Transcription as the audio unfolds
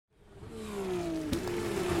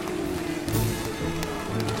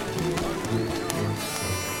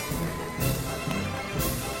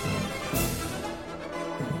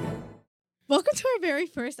to our very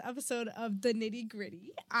first episode of The Nitty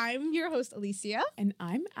Gritty. I'm your host, Alicia. And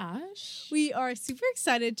I'm Ash. We are super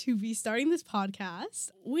excited to be starting this podcast.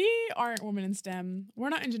 We aren't women in STEM. We're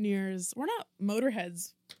not engineers. We're not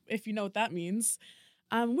motorheads, if you know what that means.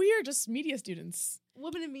 We are just media students.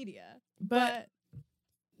 Women in media. But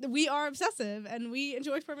we are obsessive and we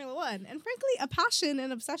enjoy Formula One. And frankly, a passion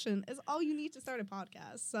and obsession is all you need to start a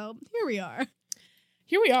podcast. So here we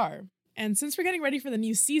are. And since we're getting ready for the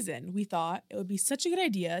new season, we thought it would be such a good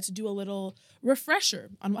idea to do a little refresher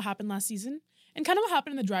on what happened last season and kind of what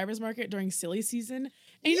happened in the driver's market during silly season.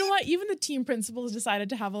 And you know what? Even the team principals decided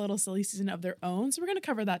to have a little silly season of their own. So we're going to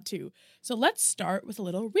cover that too. So let's start with a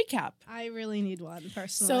little recap. I really need one,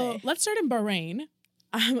 personally. So let's start in Bahrain.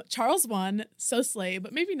 Charles won, so slay,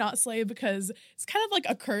 but maybe not slay because it's kind of like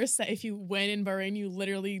a curse that if you win in Bahrain, you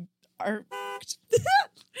literally are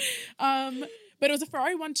But it was a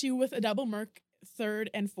Ferrari 1-2 with a double Merc third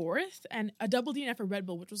and fourth and a double DNF for Red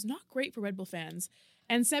Bull, which was not great for Red Bull fans.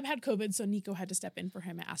 And Seb had COVID, so Nico had to step in for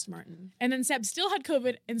him at Aston Martin. And then Seb still had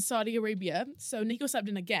COVID in Saudi Arabia, so Nico subbed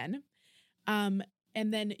in again.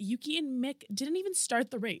 And then Yuki and Mick didn't even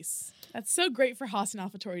start the race. That's so great for Haas and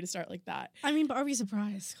AlphaTauri to start like that. I mean, but are we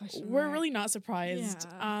surprised? We're really not surprised.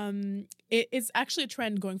 Yeah. It's actually a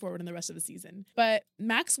trend going forward in the rest of the season. But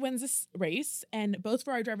Max wins this race, and both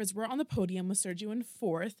Ferrari drivers were on the podium with Sergio in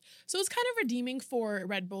fourth. So it's kind of redeeming for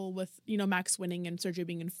Red Bull with, Max winning and Sergio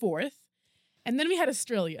being in fourth. And then we had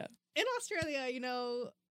Australia. In Australia,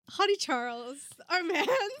 Hottie Charles, our man,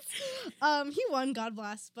 he won, God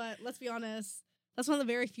bless. But let's be honest, that's one of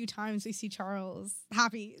the very few times we see Charles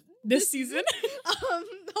happy this season.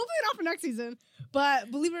 Hopefully not for next season.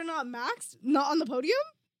 But believe it or not, Max, not on the podium.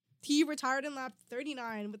 He retired in lap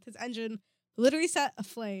 39 with his engine literally set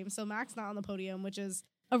aflame. So Max not on the podium, which is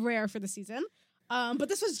a rare for the season. But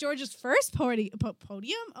this was George's first podium.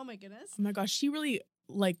 Oh my goodness. Oh my gosh, he really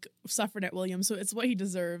suffered at Williams, so it's what he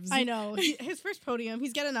deserves. I know. His first podium,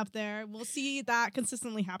 he's getting up there. We'll see that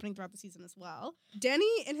consistently happening throughout the season as well.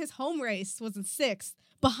 Danny in his home race was in sixth,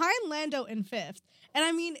 behind Lando in fifth. And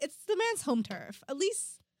I mean, it's the man's home turf. At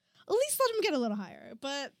least let him get a little higher,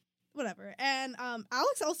 but whatever. And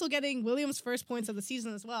Alex also getting Williams' first points of the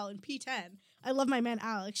season as well in P10. I love my man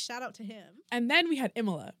Alex. Shout out to him. And then we had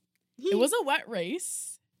Imola. It was a wet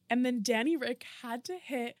race. And then Danny Rick had to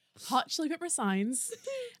hit Hot Chili Pepper Sainz.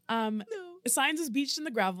 No. Sainz was beached in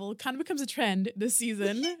the gravel. Kind of becomes a trend this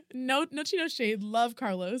season. No shade. Love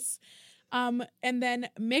Carlos. And then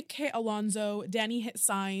Mick hit Alonso. Danny hit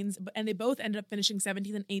Sainz. And they both ended up finishing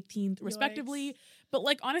 17th and 18th, respectively. Yikes.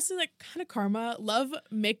 But honestly, kind of karma. Love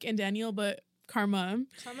Mick and Daniel, but karma.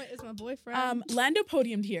 Karma is my boyfriend. Lando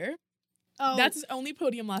podiumed here. Oh. That's his only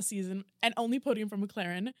podium last season and only podium for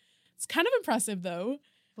McLaren. It's kind of impressive, though.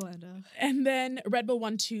 Lando. And then Red Bull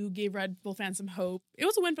 1-2 gave Red Bull fans some hope. It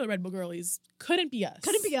was a win for the Red Bull girlies. Couldn't be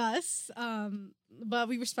us. But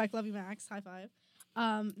we respect Love You Max. High five.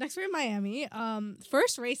 Next we're in Miami.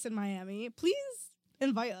 First race in Miami. Please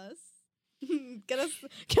invite us. Get us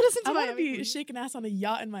into I Miami. want to be please. shaking ass on a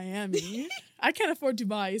yacht in Miami. I can't afford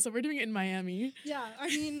Dubai, so we're doing it in Miami. Yeah, I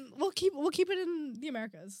mean, we'll keep it in the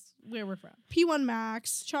Americas where we're from. P1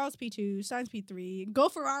 Max, Charles P2, Sainz P3, go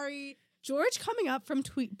Ferrari. George coming up from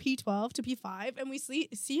P12 to P5, and we see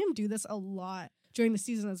him do this a lot during the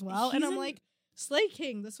season as well. And I'm like, Slay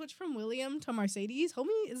King, the switch from William to Mercedes,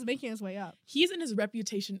 homie is making his way up. He's in his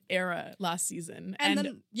reputation era last season. And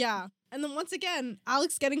then once again,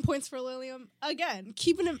 Alex getting points for William again,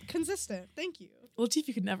 keeping him consistent. Thank you.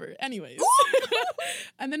 Latifi could never. Anyways.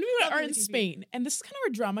 And then we are in Spain. And this is kind of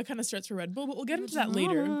where drama kind of starts for Red Bull, but we'll get into that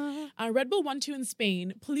later. Red Bull 1-2 in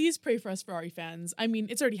Spain. Please pray for us Ferrari fans. I mean,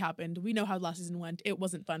 it's already happened. We know how last season went. It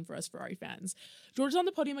wasn't fun for us Ferrari fans. George is on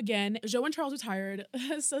the podium again. Zhou and Charles retired.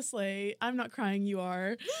 So slay. I'm not crying, you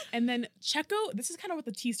are. And then Checo, this is kind of what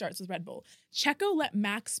the T starts with Red Bull. Checo let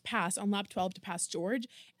Max pass on lap 12 to pass George.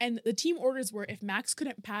 And the team orders were if Max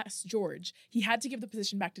couldn't pass George, he had to give the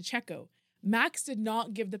position back to Checo. Max did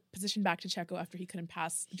not give the position back to Checo after he couldn't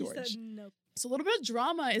pass George. He said nope. So a little bit of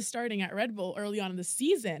drama is starting at Red Bull early on in the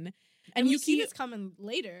season. And we Yuki, see this coming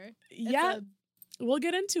later. We'll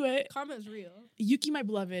get into it. Karma is real. Yuki, my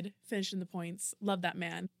beloved, finished in the points. Love that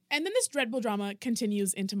man. And then this Red Bull drama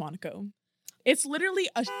continues into Monaco. It's literally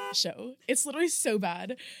a show. It's literally so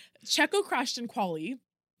bad. Checo crashed in quali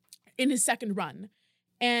in his second run.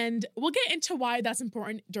 And we'll get into why that's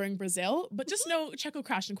important during Brazil, but just know Checo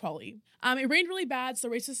crashed in quali. It rained really bad, so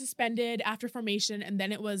the race was suspended after formation, and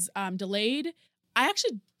then it was delayed. I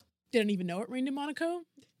actually didn't even know it rained in Monaco.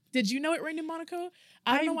 Did you know it rained in Monaco?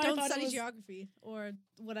 I don't know why I thought study it was geography or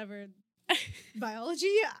whatever,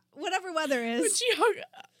 biology, whatever weather is.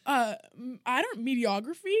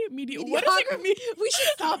 Mediography? What is it? We should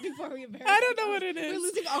stop before we embarrass I don't know what it is. We're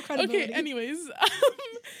losing all credibility. Okay, anyways.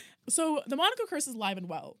 So the Monaco curse is live and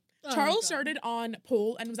well. Oh, Charles God. started on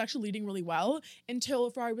pole and was actually leading really well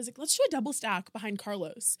until Ferrari was like, let's do a double stack behind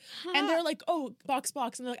Carlos. And they're like, oh, box.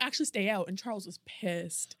 And they're like, actually stay out. And Charles was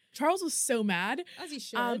pissed. Charles was so mad. As he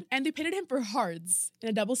should. And they pitted him for hards in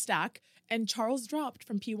a double stack. And Charles dropped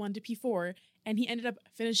from P1 to P4. And he ended up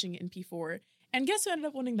finishing in P4. And guess who ended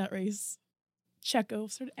up winning that race? Checo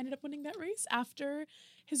ended up winning that race after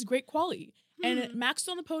his great quali. And Max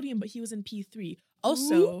was on the podium, but he was in P3.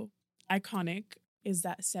 Also, iconic is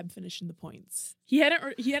that Seb finished in the points. He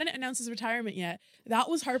hadn't announced his retirement yet. That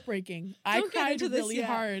was heartbreaking. I cried really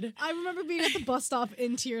hard. I remember being at the bus stop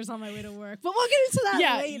in tears on my way to work. But we'll get into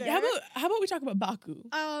that later. How about we talk about Baku?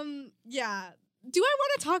 Yeah. Do I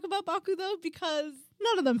want to talk about Baku though? Because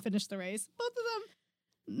none of them finished the race. Both of them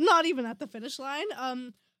not even at the finish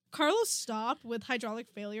line. Carlos stopped with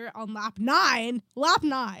hydraulic failure on lap 9. Lap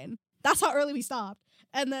 9. That's how early we stopped.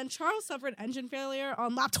 And then Charles suffered engine failure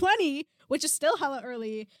on lap 20, which is still hella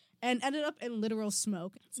early, and ended up in literal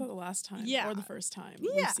smoke. It's not the last time or the first time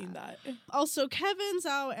we've seen that. Also, Kevin,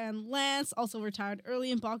 Zhao, and Lance also retired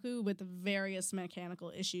early in Baku with various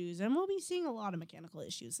mechanical issues, and we'll be seeing a lot of mechanical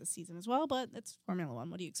issues this season as well, but it's Formula One.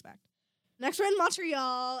 What do you expect? Next, we're in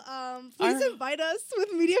Montreal. Please invite us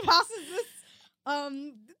with media passes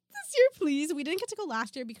this year, please. We didn't get to go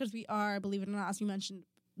last year because we are, believe it or not, as you mentioned,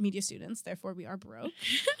 media students, therefore we are broke.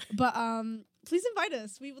 But please invite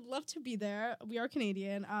us. We would love to be there. We are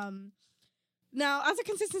Canadian. Now, as a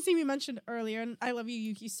consistency we mentioned earlier, and I love you,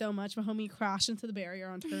 Yuki, so much, my homie crashed into the barrier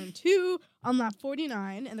on turn 2 on lap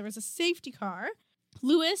 49, and there was a safety car.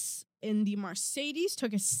 Lewis in the Mercedes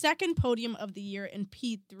took his second podium of the year in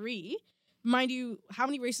P3. Mind you, how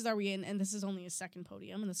many races are we in? And this is only his second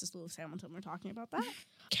podium, and this is Lewis Hamilton. We're talking about that.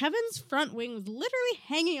 Kevin's front wing was literally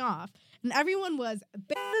hanging off, and everyone was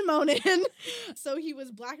bitching and moaning. So he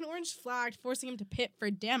was black and orange flagged, forcing him to pit for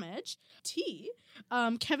damage.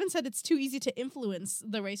 Kevin said it's too easy to influence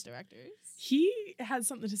the race directors. He had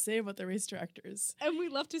something to say about the race directors. And we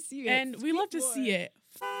love to see it. And we love to see it.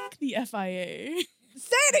 Fuck the FIA.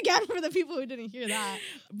 Say it again for the people who didn't hear that.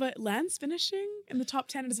 But Lance finishing in the top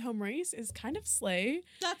 10 in his home race is kind of slay.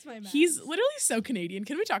 That's my man. He's literally so Canadian.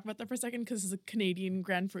 Can we talk about that for a second? Because it's a Canadian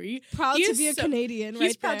Grand Prix. Proud to be a Canadian, right?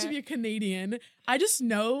 He's proud to be a Canadian. I just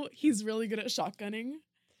know he's really good at shotgunning.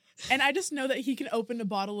 And I just know that he can open a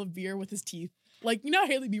bottle of beer with his teeth. Like, you know how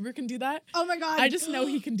Hailey Bieber can do that? Oh my God. I just know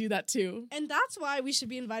he can do that too. And that's why we should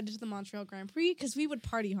be invited to the Montreal Grand Prix, because we would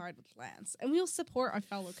party hard with Lance. And we'll support our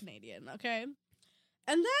fellow Canadian, okay?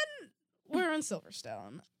 And then we're in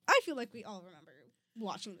Silverstone. I feel like we all remember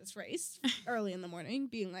watching this race early in the morning,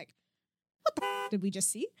 being like, what the did we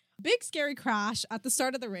just see? Big scary crash at the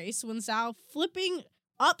start of the race when Zhao flipping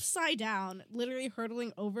upside down, literally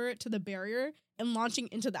hurtling over to the barrier and launching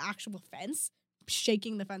into the actual fence,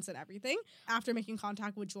 shaking the fence and everything after making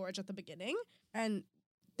contact with George at the beginning. And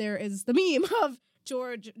there is the meme of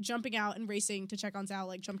George jumping out and racing to check on Zhao,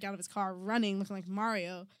 like jumping out of his car, running, looking like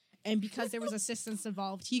Mario. And because there was assistance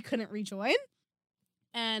involved, he couldn't rejoin.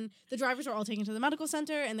 And the drivers were all taken to the medical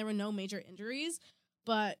center, and there were no major injuries.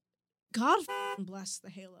 But God bless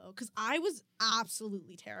the Halo, because I was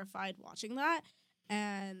absolutely terrified watching that.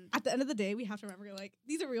 And at the end of the day, we have to remember, like,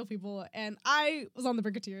 these are real people. And I was on the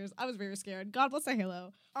brink of tears. I was very scared. God bless the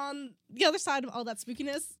Halo. On the other side of all that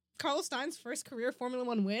spookiness, Carlos Sainz's first career Formula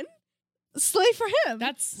One win. Slay for him.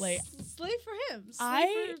 That's slay. Slay for him.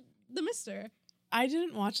 Slay for the mister. I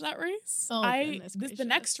didn't watch that race. Oh, the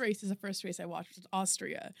next race is the first race I watched, which was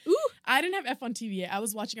Austria. Ooh. I didn't have F1 TV yet. I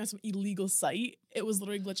was watching on some illegal site. It was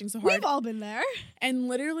literally glitching so hard. We've all been there. And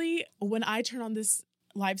literally, when I turn on this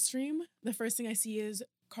live stream, the first thing I see is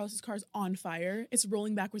Carlos's car's on fire. It's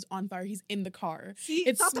rolling backwards on fire. He's in the car. See,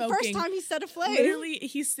 it's not smoking. the first time he set a flame. Literally,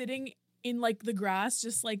 he's sitting in like the grass,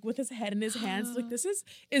 just like with his head in his hands. Like, is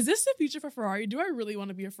this the future for Ferrari? Do I really want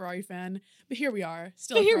to be a Ferrari fan? But here we are,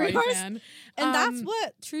 still a Ferrari fan. And that's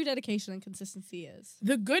what true dedication and consistency is.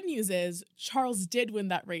 The good news is Charles did win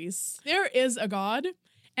that race. There is a God.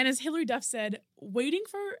 And as Hilary Duff said, waiting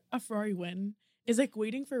for a Ferrari win is like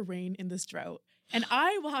waiting for rain in this drought. And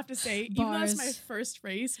I will have to say, even though it's my first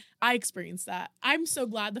race, I experienced that. I'm so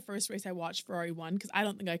glad the first race I watched Ferrari won, because I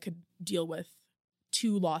don't think I could deal with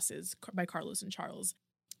 2 losses by Carlos and Charles.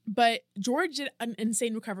 But George did an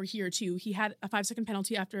insane recovery here too. He had a 5-second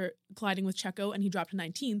penalty after colliding with Checo, and he dropped to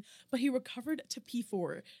 19th, but he recovered to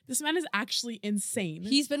P4. This man is actually insane.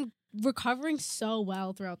 He's been recovering so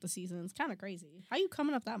well throughout the season. It's kind of crazy. How are you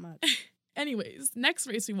coming up that much? Anyways, next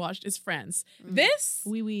race we watched is France. This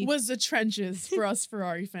was the trenches for us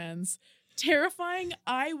Ferrari fans. Terrifying.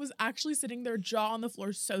 I was actually sitting there, jaw on the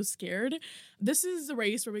floor, so scared. This is the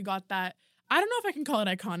race where we got that. I don't know if I can call it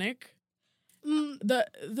iconic.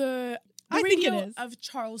 The I think it radio is. of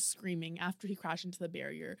Charles screaming after he crashed into the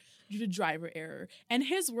barrier due to driver error. And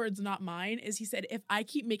his words, not mine, is he said, "If I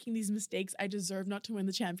keep making these mistakes, I deserve not to win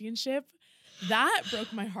the championship." That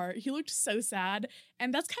broke my heart. He looked so sad.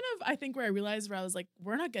 And that's kind of, I think, where I realized where I was like,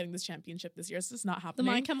 we're not getting this championship this year. It's just not The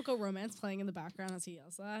happening. My Chemical Romance playing in the background as he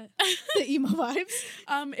yells that. The emo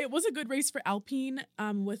vibes. It was a good race for Alpine,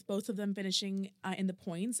 with both of them finishing in the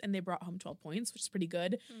points, and they brought home 12 points, which is pretty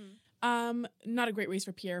good. Not a great race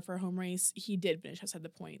for Pierre for a home race. He did finish outside the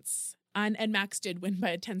points. And Max did win by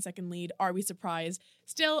a 10-second lead. Are we surprised?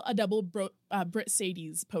 Still a double Brit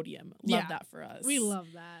Sadie's podium. Love that for us. We love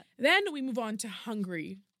that. Then we move on to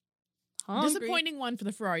Hungary. Disappointing one for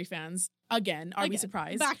the Ferrari fans. Again, are we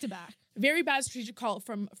surprised? Back to back. Very bad strategic call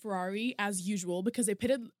from Ferrari, as usual, because they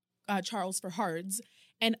pitted Charles for hards.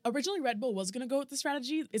 And originally Red Bull was going to go with the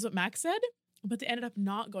strategy, is what Max said. But they ended up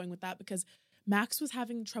not going with that because Max was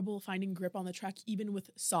having trouble finding grip on the track, even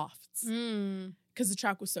with softs, because the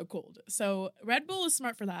track was so cold. So Red Bull is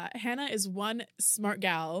smart for that. Hannah is one smart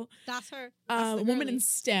gal. That's her. Woman in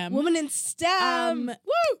STEM. Woman in STEM.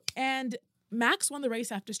 Woo! And Max won the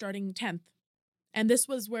race after starting 10th. And this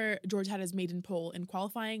was where George had his maiden pole in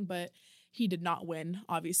qualifying, but he did not win.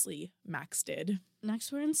 Obviously, Max did.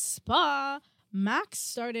 Next, we're in Spa. Max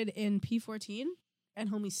started in P14,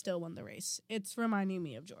 and homie still won the race. It's reminding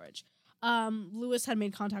me of George. Lewis had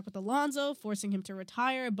made contact with Alonso, forcing him to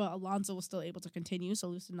retire, but Alonso was still able to continue, so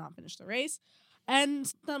Lewis did not finish the race.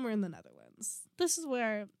 And then we're in the Netherlands. This is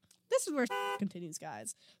where continues,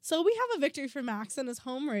 guys. So we have a victory for Max in his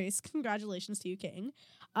home race. Congratulations to you, King.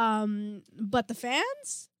 But the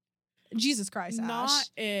fans, Jesus Christ, Ash. Not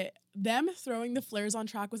it. Them throwing the flares on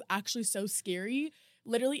track was actually so scary,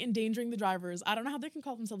 literally endangering the drivers. I don't know how they can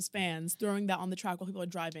call themselves fans, throwing that on the track while people are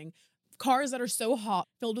driving. Cars that are so hot,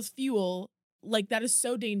 filled with fuel, like that is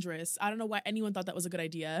so dangerous. I don't know why anyone thought that was a good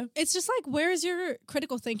idea. It's just like, where is your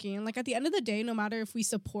critical thinking? Like, at the end of the day, no matter if we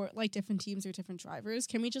support like different teams or different drivers,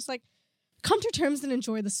 can we just like come to terms and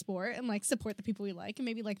enjoy the sport and like support the people we like and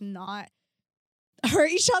maybe like not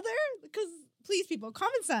hurt each other? Because please, people,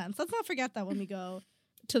 common sense. Let's not forget that when we go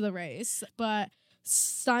to the race. But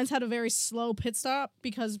Sainz had a very slow pit stop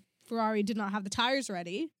because Ferrari did not have the tires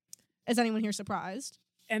ready. Is anyone here surprised?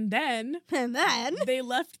 And then they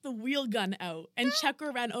left the wheel gun out and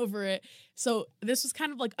Checo ran over it. So this was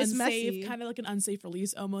kind of like unsafe, messy. kind of like an unsafe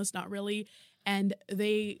release almost, not really. And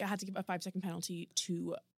they had to give a 5-second penalty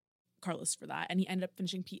to Carlos for that. And he ended up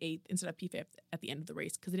finishing P8 instead of P5 at the end of the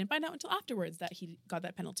race because they didn't find out until afterwards that he got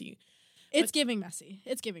that penalty. It's giving messy.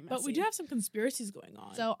 But we do have some conspiracies going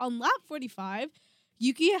on. So on lap 45,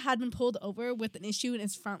 Yuki had been pulled over with an issue in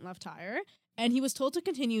his front left tire. And he was told to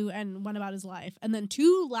continue and went about his life. And then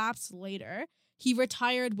 2 laps later, he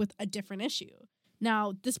retired with a different issue.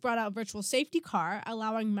 Now, this brought out a virtual safety car,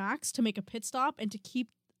 allowing Max to make a pit stop and to keep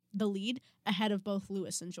the lead ahead of both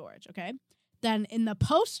Lewis and George, okay? Then in the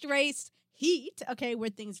post-race heat, okay, where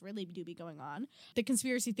things really do be going on, the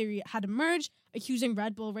conspiracy theory had emerged, accusing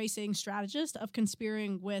Red Bull Racing strategists of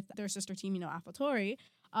conspiring with their sister team, AlphaTauri,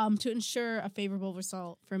 to ensure a favorable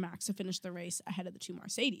result for Max to finish the race ahead of the 2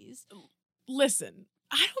 Mercedes. Listen,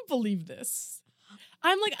 I don't believe this.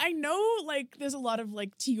 I'm like, I know like there's a lot of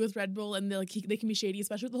like tea with Red Bull and they can be shady,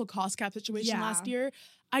 especially with the whole cost cap situation last year.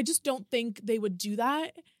 I just don't think they would do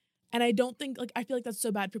that. And I don't think I feel like that's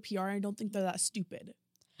so bad for PR. And I don't think they're that stupid.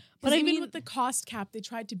 But even with the cost cap, they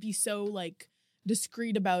tried to be so like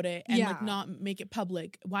discreet about it and like not make it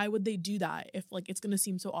public. Why would they do that if like it's gonna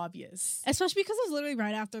seem so obvious? Especially because it was literally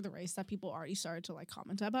right after the race that people already started to like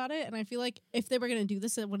comment about it. And I feel like if they were gonna do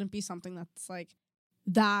this, it wouldn't be something that's like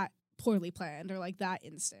that poorly planned or like that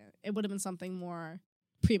instant. It would have been something more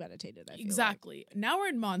premeditated. I feel exactly. Like. Now we're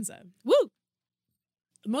in Monza. Woo!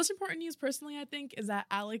 The most important news, personally, I think, is that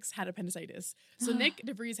Alex had appendicitis. So Nick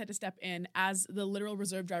De Vries had to step in as the literal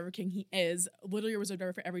reserve driver king he is, literally a reserve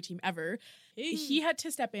driver for every team ever. He had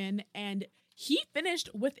to step in, and he finished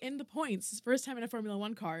within the points. His first time in a Formula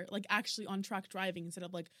One car, like actually on track driving instead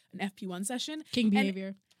of like an FP1 session. King behavior.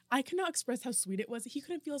 And I cannot express how sweet it was. He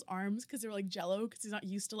couldn't feel his arms because they were like jello because he's not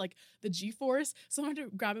used to like the G-force. So I had to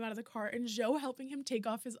grab him out of the car and Joe helping him take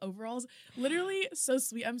off his overalls. Literally so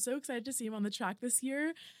sweet. I'm so excited to see him on the track this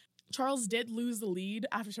year. Charles did lose the lead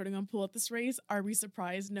after starting on pole at this race. Are we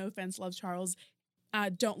surprised? No offense, love Charles.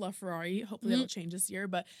 Don't love Ferrari. Hopefully that'll change this year.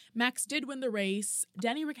 But Max did win the race.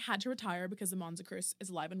 Danny Rick had to retire because the Monza curse is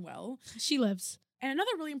alive and well. She lives. And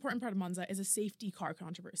another really important part of Monza is a safety car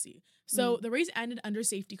controversy. So the race ended under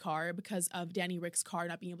safety car because of Danny Rick's car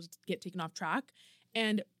not being able to get taken off track.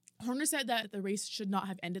 And Horner said that the race should not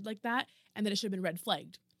have ended like that and that it should have been red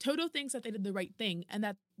flagged. Toto thinks that they did the right thing and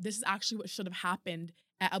that this is actually what should have happened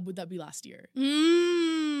at Abu Dhabi last year.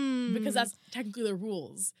 Because that's technically the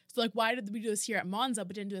rules. So, like, why did we do this here at Monza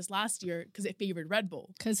but didn't do this last year? Because it favored Red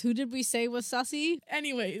Bull. Because who did we say was sussy?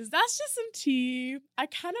 Anyways, that's just some tea. I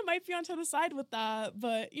kind of might be on Toto's side with that,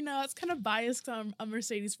 but, you know, it's kind of biased because I'm a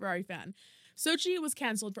Mercedes Ferrari fan. Sochi was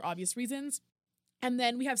canceled for obvious reasons. And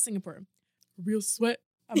then we have Singapore. Real sweat.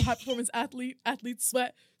 I'm a high-performance athlete. Athlete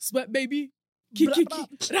sweat. Sweat, baby.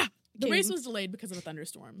 The race was delayed because of a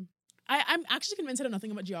thunderstorm. I'm actually convinced I know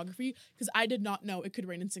nothing about geography because I did not know it could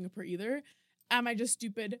rain in Singapore either. Am I just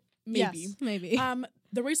stupid? Maybe. Yes, maybe.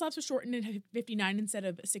 The race laps were shortened in 59 instead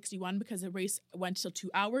of 61 because the race went till 2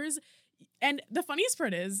 hours. And the funniest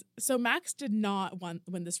part is, so Max did not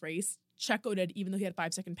win this race. Checo did, even though he had a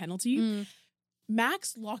 5-second penalty.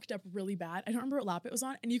 Max locked up really bad. I don't remember what lap it was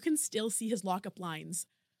on. And you can still see his lockup lines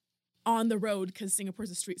on the road because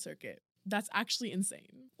Singapore's a street circuit. That's actually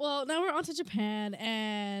insane. Well, now we're on to Japan,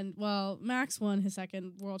 and, well, Max won his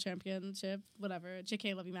second world championship, whatever.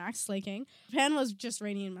 JK, love you, Max, Slay King. Japan was just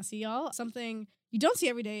rainy and messy, y'all. Something you don't see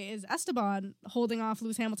every day is Esteban holding off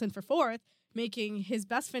Lewis Hamilton for 4th, making his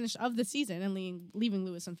best finish of the season and leaving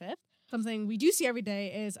Lewis in 5th. Something we do see every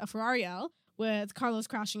day is a Ferrari L, with Carlos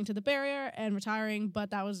crashing into the barrier and retiring,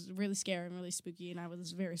 but that was really scary and really spooky, and I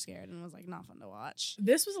was very scared and it was, like, not fun to watch.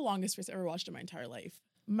 This was the longest race I ever watched in my entire life.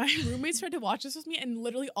 My roommates tried to watch this with me, and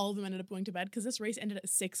literally all of them ended up going to bed because this race ended at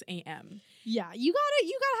 6 a.m. Yeah, you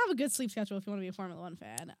gotta have a good sleep schedule if you want to be a Formula One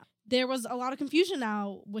fan. There was a lot of confusion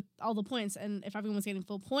now with all the points, and if everyone was getting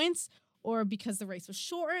full points, or because the race was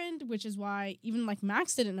shortened, which is why even like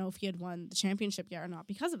Max didn't know if he had won the championship yet or not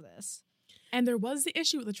because of this. And there was the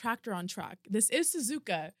issue with the tractor on track. This is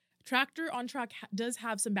Suzuka. Tractor on track does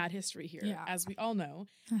have some bad history here, as we all know.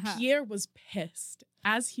 Pierre was pissed,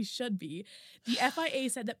 as he should be. The FIA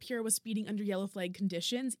said that Pierre was speeding under yellow flag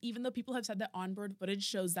conditions, even though people have said that onboard footage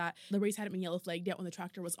shows that the race hadn't been yellow flagged yet when the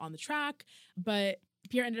tractor was on the track. But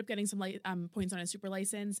Pierre ended up getting some points on his super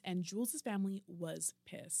license, and Jules' family was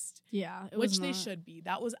pissed. Yeah, which they should be.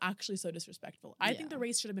 That was actually so disrespectful. I think the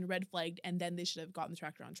race should have been red flagged, and then they should have gotten the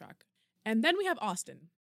tractor on track. And then we have Austin.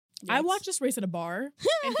 Yes. I watched this race at a bar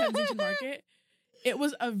in Kensington Market. It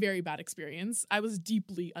was a very bad experience. I was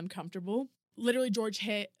deeply uncomfortable. Literally, George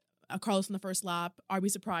hit Carlos in the first lap. Are we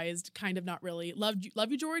surprised? Kind of, not really. Love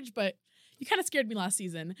you, George, but you kind of scared me last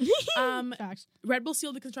season. Red Bull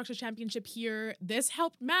sealed the Constructors' Championship here. This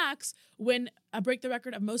helped Max break the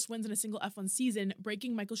record of most wins in a single F1 season,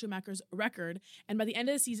 breaking Michael Schumacher's record. And by the end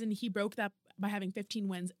of the season, he broke that by having 15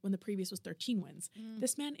 wins when the previous was 13 wins.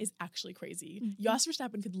 This man is actually crazy. Jos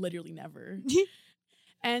Verstappen could literally never.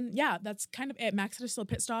 And yeah, that's kind of it. Max had a still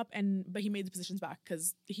pit stop, but he made the positions back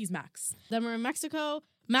because he's Max. Then we're in Mexico.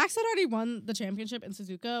 Max had already won the championship in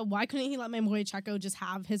Suzuka. Why couldn't he let my boy Checo just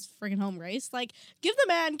have his freaking home race? Like, give the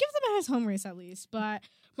man his home race at least. But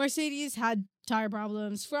Mercedes had tire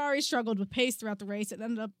problems. Ferrari struggled with pace throughout the race. It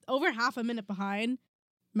ended up over half a minute behind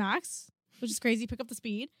Max, which is crazy. Pick up the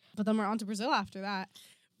speed. But then we're on to Brazil after that.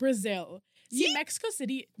 Brazil. See, Mexico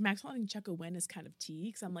City, Max letting Checo win is kind of tea,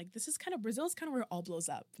 because I'm like, Brazil is kind of where it all blows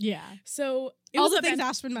up. Yeah. So all the things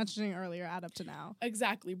Ash been mentioning earlier add up to now.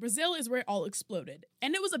 Exactly. Brazil is where it all exploded.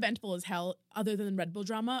 And it was eventful as hell, other than Red Bull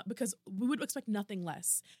drama, because we would expect nothing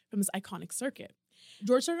less from this iconic circuit.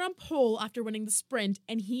 George started on pole after winning the sprint,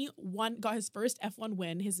 and he got his first F1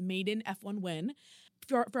 win, his maiden F1 win.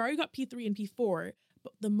 Ferrari got P3 and P4.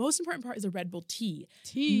 But the most important part is a Red Bull T.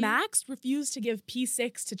 Max refused to give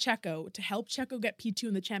P6 to Checo to help Checo get P2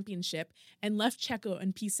 in the championship and left Checo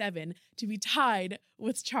in P7 to be tied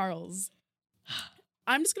with Charles.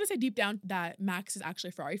 I'm just going to say deep down that Max is actually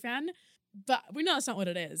a Ferrari fan, but we know that's not what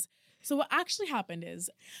it is. So what actually happened is,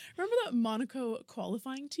 remember that Monaco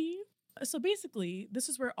qualifying T? So basically, this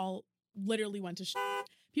is where it all literally went to shit.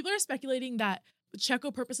 People are speculating that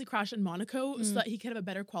Checo purposely crashed in Monaco so that he could have a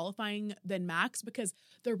better qualifying than Max, because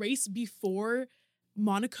the race before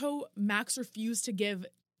Monaco, Max refused to give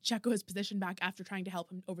Checo his position back after trying to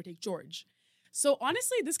help him overtake George. So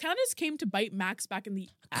honestly, this kind of just came to bite Max back in the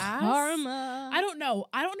ass. Karma. I don't know.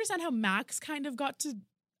 I don't understand how Max kind of got to...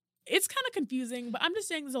 It's kind of confusing, but I'm just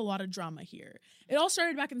saying there's a lot of drama here. It all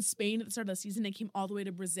started back in Spain at the start of the season and came all the way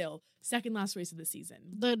to Brazil, second last race of the season.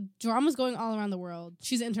 The drama's going all around the world.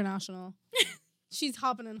 She's international. She's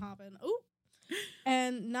hopping and hopping. Ooh.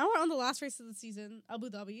 And now we're on the last race of the season, Abu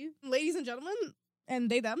Dhabi. Ladies and gentlemen, and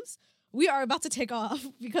they-thems, we are about to take off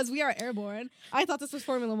because we are airborne. I thought this was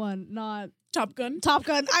Formula One, not Top Gun. Top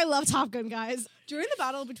Gun. I love Top Gun, guys. During the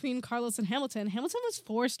battle between Carlos and Hamilton, Hamilton was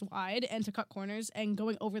forced wide and to cut corners and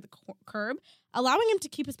going over the curb, allowing him to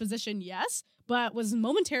keep his position, yes, but was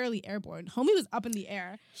momentarily airborne. Homie was up in the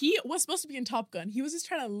air. He was supposed to be in Top Gun. He was just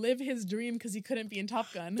trying to live his dream because he couldn't be in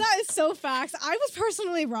Top Gun. That is so facts. I was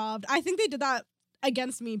personally robbed. I think they did that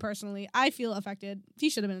against me personally. I feel affected. He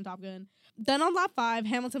should have been in Top Gun. Then on lap 5,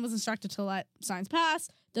 Hamilton was instructed to let Sainz pass.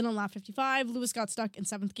 Then on lap 55, Lewis got stuck in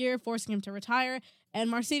 7th gear, forcing him to retire. And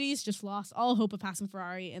Mercedes just lost all hope of passing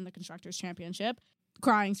Ferrari in the Constructors' Championship.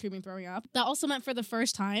 Crying, screaming, throwing up. That also meant for the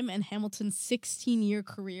first time in Hamilton's 16-year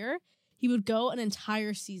career, he would go an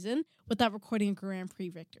entire season without recording a Grand Prix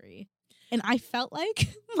victory. And I felt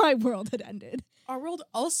like my world had ended. Our world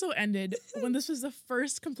also ended when this was the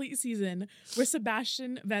first complete season where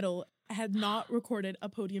Sebastian Vettel had not recorded a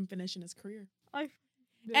podium finish in his career.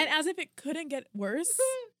 And as if it couldn't get worse,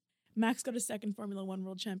 Max got a second Formula One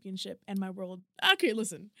World Championship, and my world... Okay,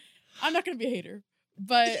 listen, I'm not going to be a hater,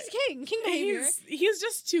 but... He's king behavior. He's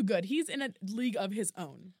just too good. He's in a league of his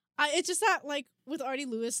own. It's just that, like, with already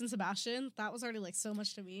Lewis and Sebastian, that was already, like, so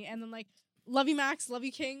much to me. And then, like, love you, Max, love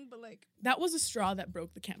you, King, but, like... That was a straw that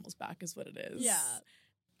broke the camel's back is what it is. Yeah.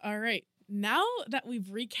 All right. Now that we've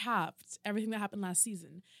recapped everything that happened last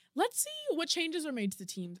season, let's see what changes were made to the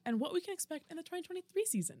teams and what we can expect in the 2023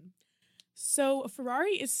 season. So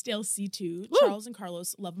Ferrari is still C2. Woo! Charles and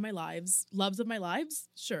Carlos, love of my lives. Loves of my lives?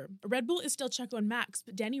 Sure. Red Bull is still Checo and Max,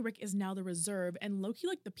 but Danny Rick is now the reserve and low-key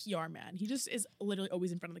like the PR man. He just is literally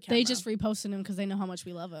always in front of the camera. They just reposted him because they know how much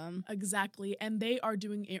we love him. Exactly. And they are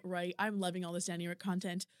doing it right. I'm loving all this Danny Rick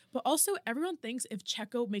content. But also, everyone thinks if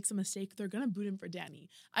Checo makes a mistake, they're going to boot him for Danny.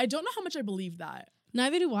 I don't know how much I believe that.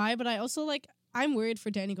 Neither do I, but I also, like, I'm worried for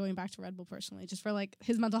Danny going back to Red Bull personally, just for, like,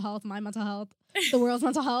 his mental health, my mental health, the world's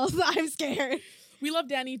mental health. I'm scared. We love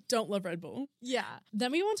Danny, don't love Red Bull. Yeah.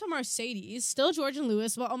 Then we went to Mercedes, still George and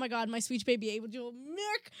Lewis, but oh my God, my sweet baby Angel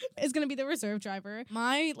Mick is going to be the reserve driver.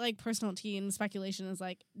 My, like, personal team speculation is,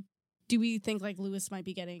 like, do we think, like, Lewis might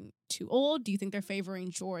be getting too old? Do you think they're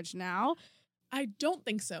favoring George now? I don't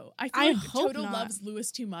think so. I feel like Toto loves Lewis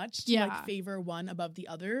too much to like favor one above the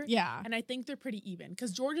other. Yeah. And I think they're pretty even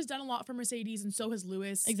because George has done a lot for Mercedes and so has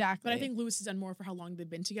Lewis. Exactly. But I think Lewis has done more for how long they've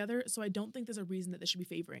been together. So I don't think there's a reason that they should be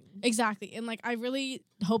favoring. Exactly. And like, I really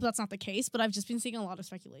hope that's not the case, but I've just been seeing a lot of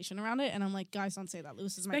speculation around it. And I'm like, guys, don't say that.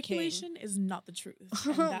 Lewis is my king. Speculation is not the truth.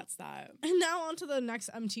 And that's that. And now on to the next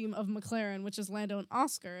team of McLaren, which is Lando and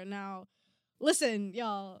Oscar. And now, listen,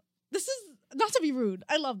 y'all. This is, not to be rude,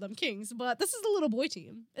 I love them, kings, but this is the little boy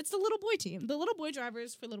team. It's the little boy team. The little boy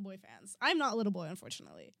drivers for little boy fans. I'm not a little boy,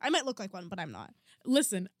 unfortunately. I might look like one, but I'm not.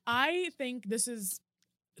 Listen, I think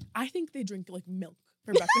they drink like milk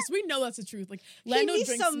for breakfast. We know that's the truth. Like Lando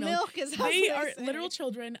drinks some milk is how they are literal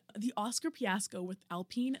children. The Oscar fiasco with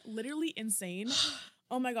Alpine, literally insane.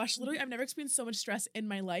 Oh my gosh, literally, I've never experienced so much stress in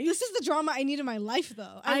my life. This is the drama I need in my life,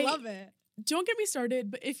 though. I love it. Don't get me started,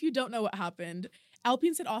 but if you don't know what happened,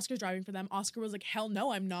 Alpine said Oscar's driving for them. Oscar was like, hell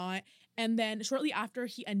no, I'm not. And then shortly after,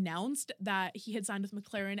 he announced that he had signed with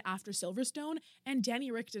McLaren after Silverstone, and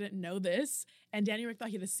Danny Rick didn't know this. And Danny Rick thought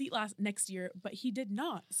he had a seat next year, but he did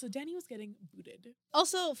not. So Danny was getting booted.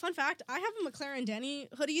 Also, fun fact, I have a McLaren Danny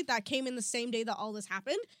hoodie that came in the same day that all this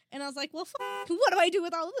happened. And I was like, well, what do I do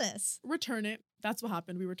with all of this? Return it. That's what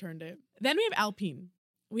happened. We returned it. Then we have Alpine.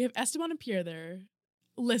 We have Esteban and Pierre there.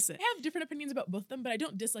 Listen, I have different opinions about both of them, but I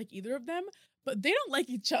don't dislike either of them. But they don't like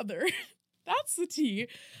each other. That's the tea.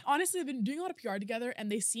 Honestly, they've been doing a lot of PR together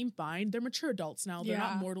and they seem fine. They're mature adults now. They're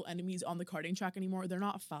not mortal enemies on the karting track anymore. They're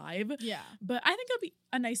not 5. Yeah. But I think it'll be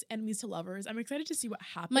a nice enemies to lovers. I'm excited to see what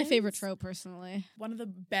happens. My favorite trope, personally. One of the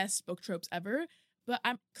best book tropes ever. But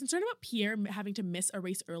I'm concerned about Pierre having to miss a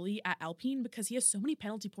race early at Alpine because he has so many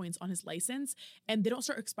penalty points on his license and they don't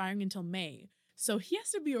start expiring until May. So he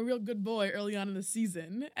has to be a real good boy early on in the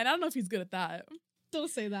season. And I don't know if he's good at that. Don't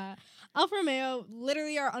say that. Alfa Romeo,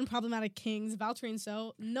 literally our unproblematic kings. Valtteri and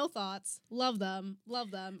So, no thoughts. Love them.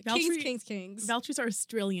 Love them. Valtteri, kings. Valtteri's our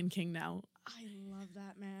Australian king now. I love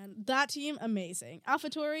that, man. That team, amazing.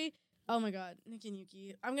 AlphaTauri, oh my God. Nick and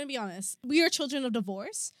Yuki. I'm going to be honest. We are children of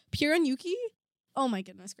divorce. Pierre and Yuki, oh my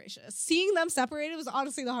goodness gracious. Seeing them separated was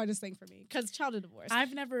honestly the hardest thing for me because childhood divorce.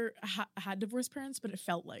 I've never had divorced parents, but it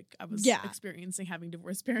felt like I was experiencing having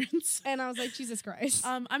divorced parents. And I was like, Jesus Christ.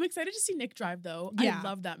 I'm excited to see Nick drive though. Yeah. I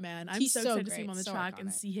love that man. I'm so excited to see him on the track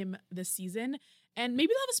and see him this season. And maybe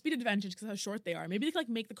they'll have a speed advantage because how short they are. Maybe they can like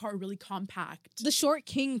make the car really compact. The short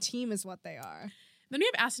king team is what they are. Then we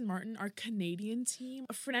have Aston Martin, our Canadian team.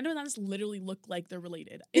 Fernando and Lance literally look like they're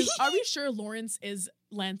related. Are we sure Lawrence is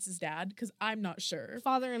Lance's dad? Because I'm not sure.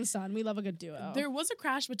 Father and son. We love a good duo. There was a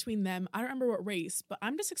crash between them. I don't remember what race, but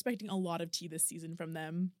I'm just expecting a lot of tea this season from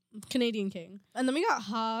them. Canadian king. And then we got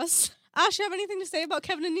Haas. Ash, you have anything to say about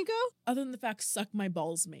Kevin and Nico? Other than the fact, suck my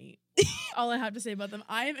balls, mate. All I have to say about them.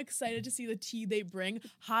 I am excited to see the tea they bring.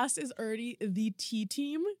 Haas is already the tea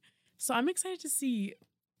team. So I'm excited to see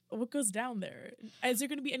what goes down there. Is there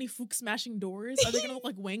going to be any Fuchs smashing doors? Are they going to look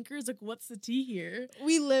like wankers? Like, what's the tea here?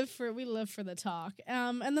 We live for the talk.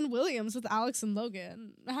 And then Williams with Alex and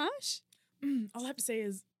Logan. Ash? All I have to say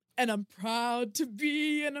is, and I'm proud to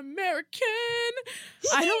be an American.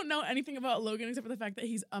 I don't know anything about Logan except for the fact that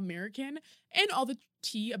he's American and all the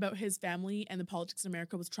tea about his family and the politics in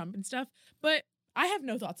America with Trump and stuff. But I have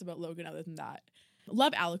no thoughts about Logan other than that.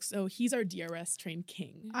 Love Alex, though. He's our DRS trained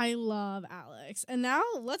king. I love Alex. And now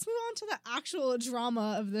let's move on to the actual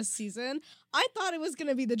drama of this season. I thought it was going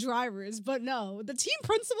to be the drivers, but no. The team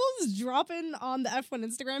principals dropping on the F1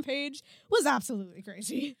 Instagram page was absolutely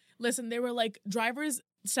crazy. Listen, they were like, drivers,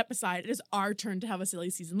 step aside. It is our turn to have a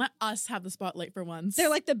silly season. Let us have the spotlight for once.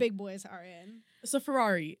 They're like the big boys are in. So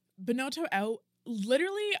Ferrari, Binotto out.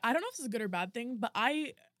 Literally, I don't know if this is a good or bad thing, but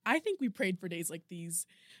I think we prayed for days like these.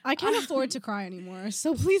 I can't afford to cry anymore,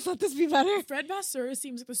 so please let this be better. Fred Vasseur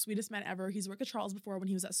seems like the sweetest man ever. He's worked with Charles before when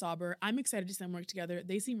he was at Sauber. I'm excited to see them work together.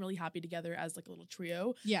 They seem really happy together as like a little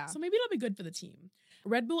trio. Yeah. So maybe it'll be good for the team.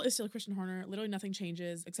 Red Bull is still Christian Horner. Literally nothing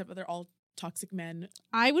changes except that they're all toxic men.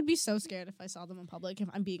 I would be so scared if I saw them in public, if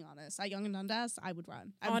I'm being honest. At Young and Dundas, I would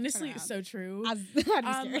run. Honestly, so true. I'd be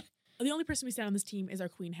scared. The only person we stand on this team is our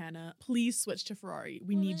queen, Hannah. Please switch to Ferrari.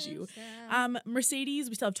 We need you. Mercedes,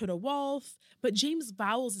 we still have Toto Wolff, but James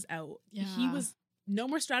Vowles is out. Yeah. He was no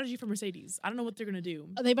more strategy for Mercedes. I don't know what they're going to do.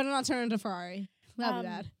 They better not turn into Ferrari. That'd be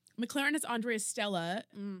bad. McLaren is Andrea Stella.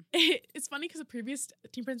 It's funny because the previous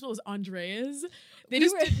team principal was Andreas. They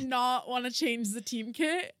did not want to change the team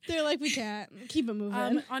kit. They're like, we can't. Keep it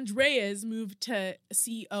moving. Andreas moved to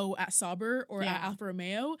CEO at Sauber or at Alfa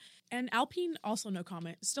Romeo. And Alpine, also no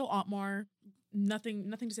comment. Still Otmar. Nothing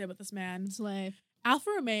to say about this man. Slay.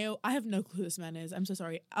 Alfa Romeo, I have no clue who this man is. I'm so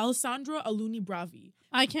sorry. Alessandro Aluni Bravi.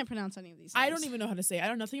 I can't pronounce any of these names. I don't even know how to say it. I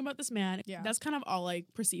know nothing about this man. Yeah. That's kind of all I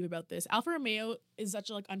perceive about this. Alfa Romeo is such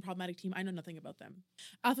a like unproblematic team. I know nothing about them.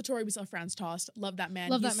 AlphaTauri, we still have Franz Tost. Love that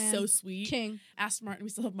man. He's so sweet. King. Aston Martin, we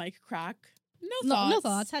still have Mike Crack. No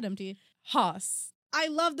thoughts. Head empty. Haas. I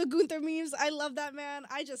love the Gunther memes. I love that man.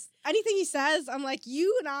 Anything he says, I'm like,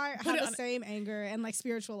 you and I have the same anger and like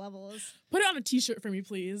spiritual levels. Put it on a t-shirt for me,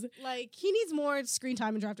 please. Like, he needs more screen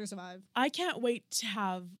time in Drive to Survive. I can't wait to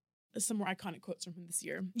have some more iconic quotes from him this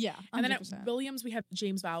year. Yeah, 100%. And then at Williams, we have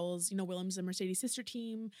James Vowles. You know, Williams is a Mercedes sister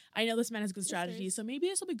team. I know this man has good strategy, so maybe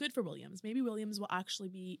this will be good for Williams. Maybe Williams will actually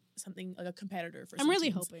be something like a competitor for some I'm really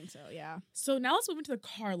teams. hoping so, yeah. So now let's move into the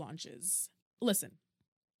car launches. Listen,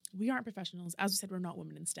 we aren't professionals. As we said, we're not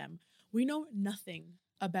women in STEM. We know nothing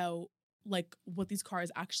about like what these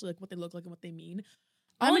cars actually like, what they look like and what they mean.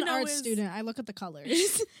 I'm an art student. I look at the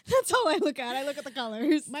colors. That's all I look at. I look at the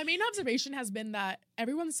colors. My main observation has been that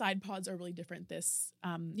everyone's side pods are really different this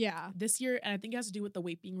year, and I think it has to do with the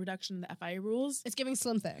weight being reduction in the FIA rules. It's giving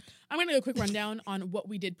slim thick. I'm going to do a quick rundown on what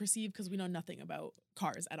we did perceive because we know nothing about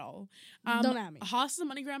cars at all. Don't at me. Haas is a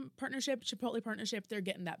MoneyGram partnership, Chipotle partnership. They're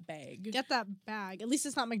getting that bag. Get that bag. At least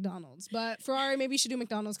it's not McDonald's. But Ferrari maybe should do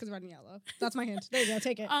McDonald's because red and yellow. That's my hint. There you go.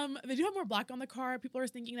 Take it. They do have more black on the car. People are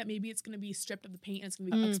thinking that maybe it's going to be stripped of the paint and it's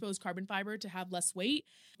going to be exposed carbon fiber to have less weight.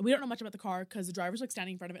 We don't know much about the car because the driver's like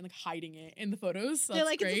standing in front of it and like hiding it in the photos. So they're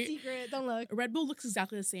that's like, great. It's a secret. Don't look. Red Bull looks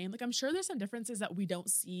exactly the same. Like, I'm sure there's some differences that we don't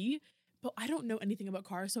see, but I don't know anything about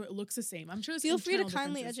cars, so it looks the same. I'm sure there's Feel free to internal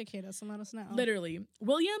kindly differences. educate us and let us know. Literally.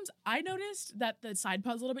 Williams, I noticed that the side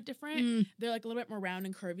pod's a little bit different. They're like a little bit more round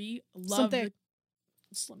and curvy.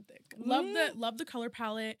 Slim thick. Love the color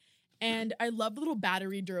palette. And I love the little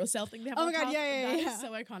battery Duracell thing they have on top. That is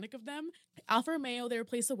so iconic of them. Alfa Romeo, they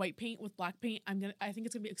replaced the white paint with black paint. I think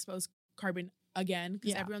it's gonna be exposed carbon again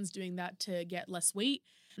because everyone's doing that to get less weight.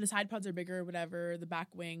 And the side pods are bigger, whatever. The back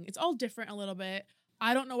wing, it's all different a little bit.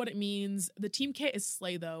 I don't know what it means. The team kit is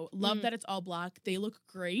slay though. Love that it's all black. They look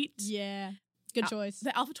great. Yeah, good choice. The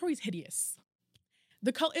AlphaTauri is hideous.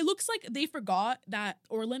 The color, it looks like they forgot that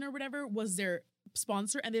Orlen or whatever was their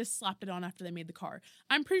sponsor and they just slapped it on after they made the car.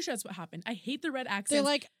 I'm pretty sure that's what happened. I hate the red accents. They're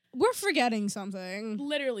like, we're forgetting something.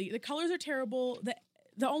 Literally, the colors are terrible.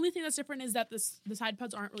 The only thing that's different is that the side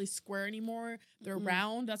pods aren't really square anymore. They're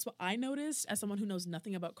round. That's what I noticed as someone who knows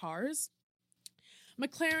nothing about cars.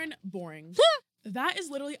 McLaren, boring. That is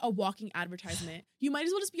literally a walking advertisement. You might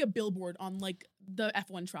as well just be a billboard on like the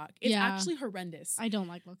F1 track. It's actually horrendous. I don't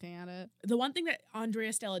like looking at it. The one thing that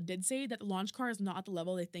Andrea Stella did say that the launch car is not at the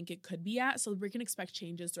level they think it could be at, so we can expect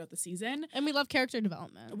changes throughout the season. And we love character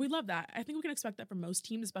development. We love that. I think we can expect that from most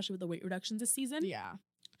teams, especially with the weight reductions this season. Yeah.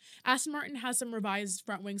 Aston Martin has some revised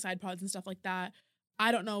front wing side pods and stuff like that.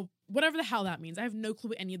 I don't know, whatever the hell that means. I have no clue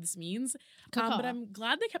what any of this means. But I'm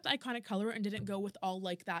glad they kept the iconic color and didn't go with all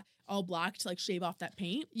like that all black to like shave off that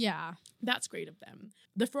paint. Yeah. That's great of them.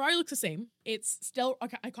 The Ferrari looks the same. It's still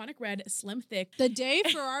iconic red, slim, thick. The day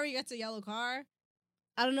Ferrari gets a yellow car,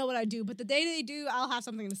 I don't know what I do, but the day they do, I'll have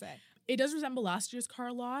something to say. It does resemble last year's car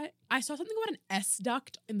a lot. I saw something about an S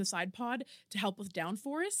duct in the side pod to help with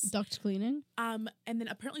downforce. Duct cleaning. And then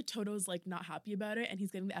apparently Toto's like not happy about it, and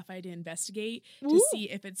he's getting the FIA to investigate to see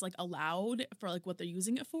if it's like allowed for like what they're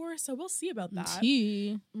using it for. So we'll see about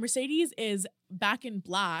that. Mercedes is back in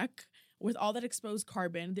black with all that exposed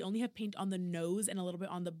carbon. They only have paint on the nose and a little bit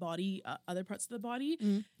on the body, other parts of the body.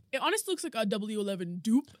 It honestly looks like a W11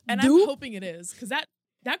 dupe, and I'm hoping it is because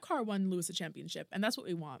that car won Lewis a championship, and that's what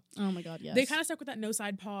we want. Oh my God, yes. They kind of stuck with that no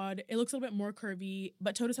side pod. It looks a little bit more curvy,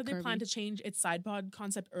 but Toto said they plan to change its side pod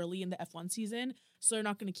concept early in the F1 season, so they're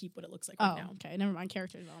not going to keep what it looks like right now. Okay, never mind.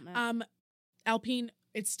 Character development. Alpine,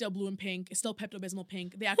 it's still blue and pink. It's still Pepto-Bismol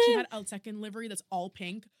pink. They actually had a second livery that's all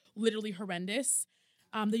pink, literally horrendous.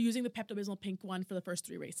 They're using the Pepto-Bismol pink one for the first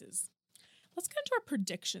 3 races. Let's get into our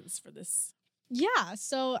predictions for this. Yeah,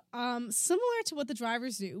 so similar to what the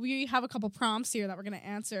drivers do, we have a couple prompts here that we're going to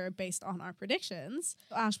answer based on our predictions.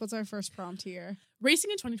 Ash, what's our first prompt here?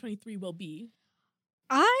 Racing in 2023 will be...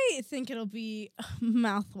 I think it'll be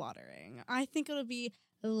mouth-watering. I think it'll be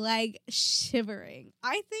leg-shivering.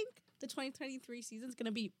 I think the 2023 season's going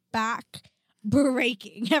to be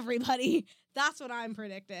back-breaking, everybody. That's what I'm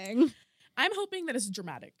predicting. I'm hoping that it's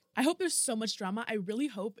dramatic. I hope there's so much drama. I really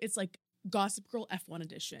hope it's like Gossip Girl F1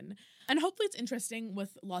 edition. And hopefully it's interesting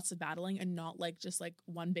with lots of battling and not like just like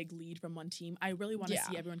one big lead from one team. I really want to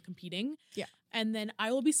see everyone competing. Yeah. And then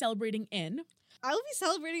I will be celebrating I will be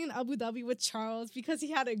celebrating in Abu Dhabi with Charles because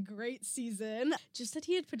he had a great season. Just that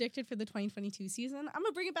he had predicted for the 2022 season. I'm going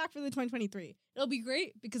to bring it back for the 2023. It'll be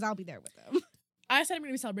great because I'll be there with him. I said I'm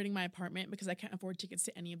going to be celebrating my apartment because I can't afford tickets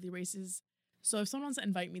to any of the races. So if someone wants to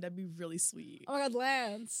invite me, that'd be really sweet. Oh my God,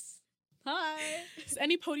 Lance. Hi.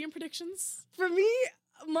 Any podium predictions? For me,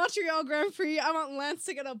 Montreal Grand Prix, I want Lance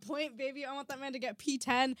to get a point, baby. I want that man to get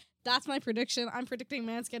P10. That's my prediction. I'm predicting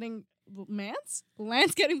Lance getting points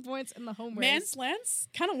in the home race. Lance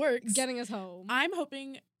kind of works. Getting us home. I'm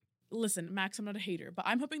hoping, listen, Max, I'm not a hater, but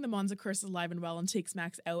I'm hoping the Monza curse is alive and well and takes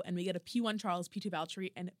Max out and we get a P1 Charles, P2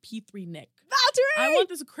 Valtteri, and P3 Nick. Valtteri! I want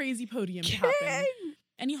this crazy podium to happen.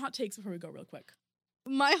 Any hot takes before we go real quick?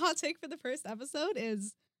 My hot take for the first episode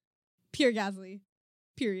is Pierre Gasly.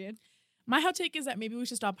 Period. My hot take is that maybe we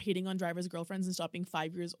should stop hating on drivers' girlfriends and stop being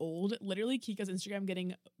 5 years old. Literally, Kika's Instagram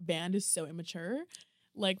getting banned is so immature.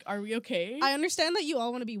 Like, are we okay? I understand that you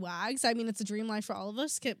all want to be wags. I mean, it's a dream life for all of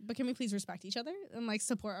us. But can we please respect each other and, like,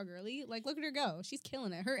 support our girlie? Like, look at her go. She's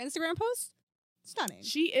killing it. Her Instagram post, stunning.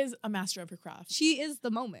 She is a master of her craft. She is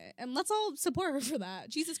the moment. And let's all support her for that.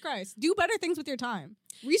 Jesus Christ. Do better things with your time.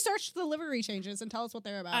 Research the livery changes and tell us what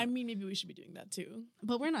they're about. I mean, maybe we should be doing that too.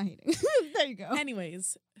 But we're not hating. There you go.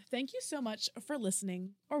 Anyways, thank you so much for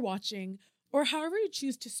listening or watching or however you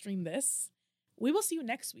choose to stream this. We will see you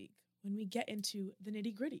next week when we get into the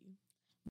nitty-gritty.